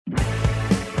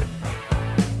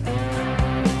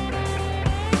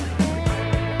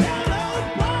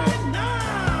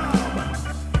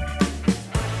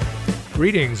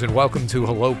Greetings and welcome to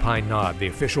Hello Pine Knob, the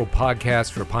official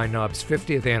podcast for Pine Knob's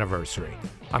 50th anniversary.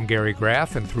 I'm Gary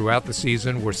Graff, and throughout the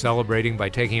season, we're celebrating by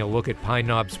taking a look at Pine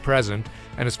Knob's present,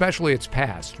 and especially its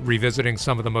past, revisiting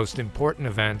some of the most important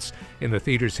events in the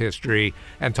theater's history,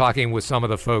 and talking with some of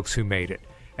the folks who made it.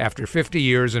 After 50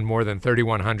 years and more than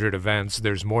 3,100 events,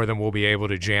 there's more than we'll be able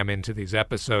to jam into these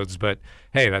episodes, but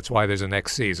hey, that's why there's a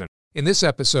next season. In this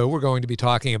episode, we're going to be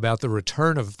talking about the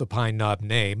return of the Pine Knob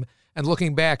name, and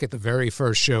looking back at the very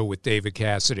first show with David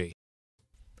Cassidy.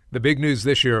 The big news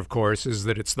this year, of course, is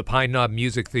that it's the Pine Knob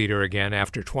Music Theatre again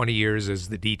after 20 years as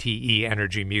the DTE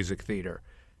Energy Music Theatre.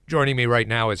 Joining me right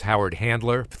now is Howard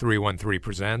Handler, 313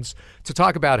 Presents, to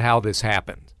talk about how this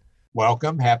happened.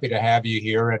 Welcome. Happy to have you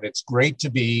here. And it's great to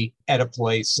be at a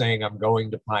place saying I'm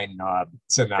going to Pine Knob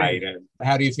tonight. And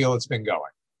how do you feel it's been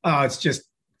going? Oh, it's just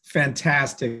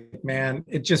fantastic, man.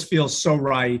 It just feels so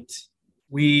right.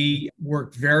 We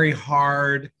worked very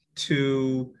hard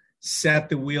to set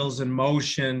the wheels in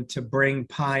motion to bring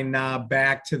Pine Knob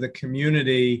back to the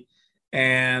community,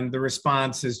 and the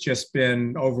response has just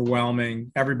been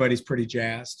overwhelming. Everybody's pretty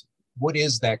jazzed. What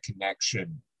is that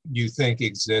connection you think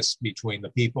exists between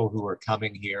the people who are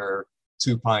coming here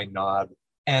to Pine Knob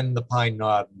and the Pine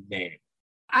Knob name?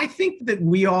 I think that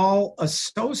we all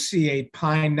associate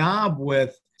Pine Knob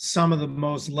with some of the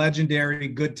most legendary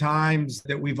good times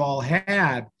that we've all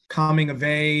had, coming of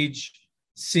age,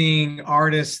 seeing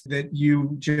artists that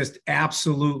you just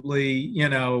absolutely,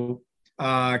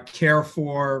 care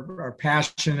for, are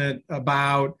passionate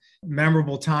about,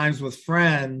 memorable times with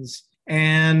friends.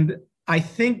 And I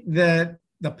think that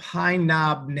the Pine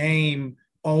Knob name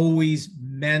always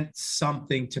meant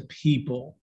something to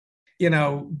people.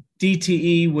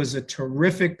 DTE was a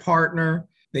terrific partner.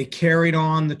 They carried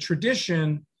on the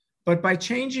tradition. But by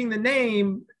changing the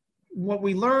name, what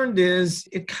we learned is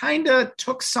it kind of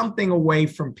took something away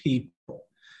from people.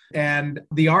 And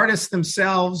the artists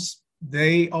themselves,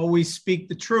 they always speak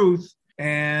the truth.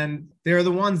 And they're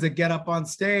the ones that get up on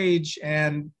stage.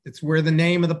 And it's where the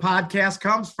name of the podcast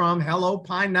comes from, Hello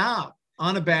Pine Knob.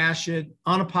 Unabashed,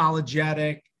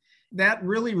 unapologetic. That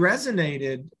really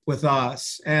resonated with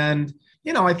us. And,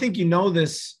 I think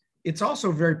this, it's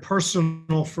also very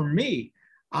personal for me.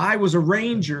 I was a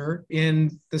ranger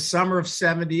in the summer of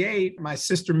 78. My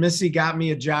sister Missy got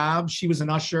me a job. She was an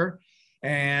usher.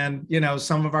 And,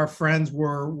 some of our friends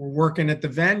were working at the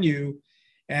venue.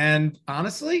 And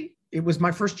honestly, it was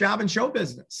my first job in show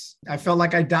business. I felt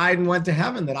like I died and went to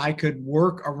heaven, that I could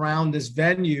work around this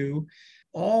venue,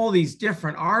 all these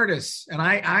different artists. And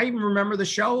I remember the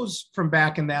shows from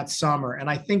back in that summer. And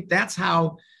I think that's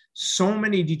how so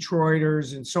many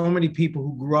Detroiters and so many people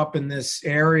who grew up in this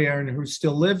area and who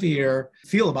still live here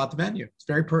feel about the venue. It's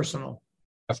very personal.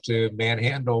 Have to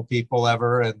manhandle people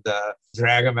ever and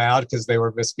drag them out because they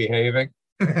were misbehaving?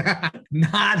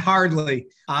 Not hardly.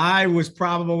 I was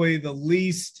probably the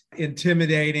least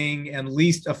intimidating and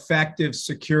least effective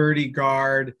security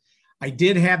guard. I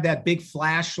did have that big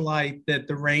flashlight that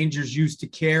the Rangers used to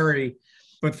carry.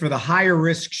 But for the higher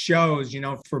risk shows,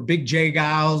 for Big J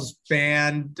Giles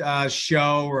band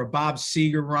show or a Bob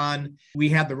Seger run, we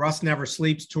had the Russ Never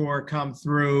Sleeps tour come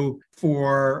through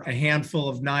for a handful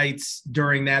of nights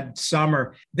during that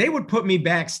summer. They would put me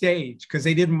backstage because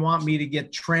they didn't want me to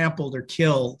get trampled or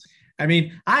killed. I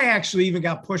mean, I actually even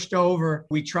got pushed over.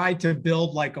 We tried to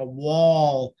build like a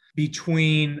wall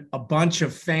between a bunch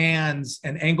of fans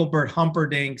and Engelbert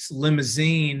Humperdinck's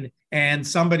limousine, and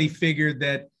somebody figured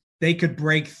that they could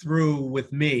break through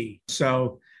with me.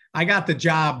 So I got the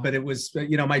job, but it was,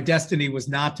 my destiny was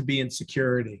not to be in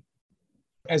security.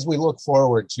 As we look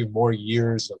forward to more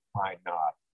years of Pine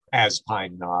Knob, as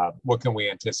Pine Knob, what can we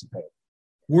anticipate?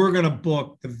 We're going to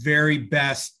book the very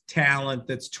best talent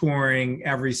that's touring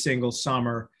every single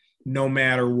summer, no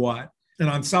matter what. And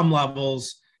on some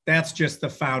levels, that's just the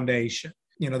foundation.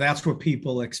 That's what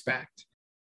people expect.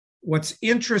 What's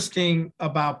interesting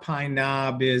about Pine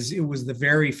Knob is it was the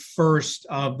very first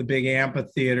of the big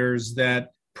amphitheaters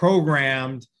that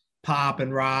programmed pop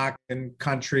and rock and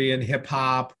country and hip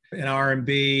hop and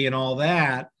R&B and all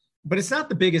that. But it's not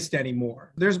the biggest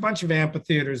anymore. There's a bunch of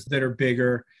amphitheaters that are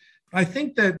bigger. I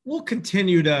think that we'll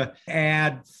continue to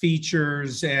add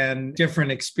features and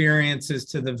different experiences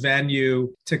to the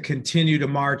venue to continue to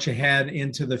march ahead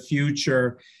into the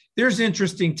future. There's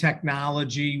interesting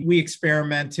technology. We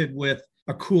experimented with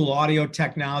a cool audio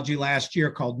technology last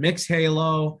year called Mix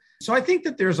Halo. So I think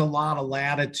that there's a lot of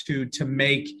latitude to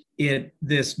make it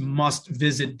this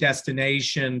must-visit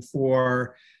destination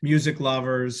for music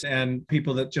lovers and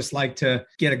people that just like to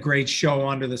get a great show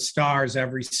under the stars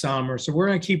every summer. So we're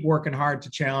going to keep working hard to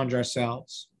challenge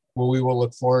ourselves. Well, we will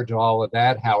look forward to all of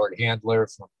that. Howard Handler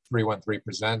from 313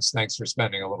 Presents, thanks for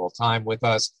spending a little time with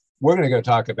us. We're going to go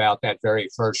talk about that very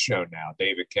first show now,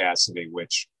 David Cassidy,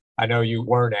 which I know you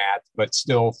weren't at, but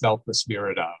still felt the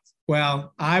spirit of.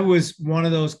 Well, I was one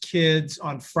of those kids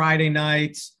on Friday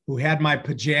nights who had my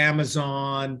pajamas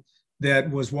on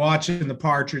that was watching The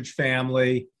Partridge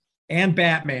Family and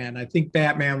Batman. I think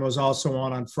Batman was also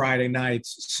on Friday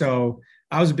nights. So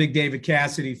I was a big David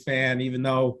Cassidy fan, even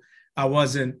though I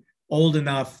wasn't old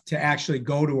enough to actually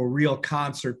go to a real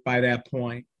concert by that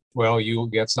point. Well, you will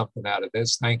get something out of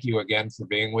this. Thank you again for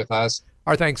being with us.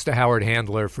 Our thanks to Howard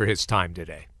Handler for his time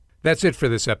today. That's it for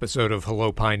this episode of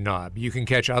Hello Pine Knob. You can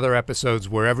catch other episodes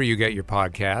wherever you get your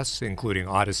podcasts, including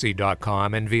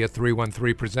Odyssey.com and via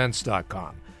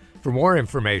 313presents.com. For more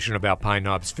information about Pine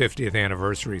Knob's 50th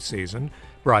anniversary season,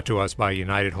 brought to us by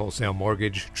United Wholesale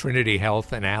Mortgage, Trinity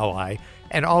Health, and Ally,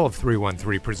 and all of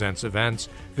 313 Presents events,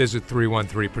 visit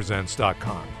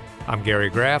 313presents.com. I'm Gary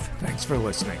Graff. Thanks for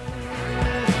listening.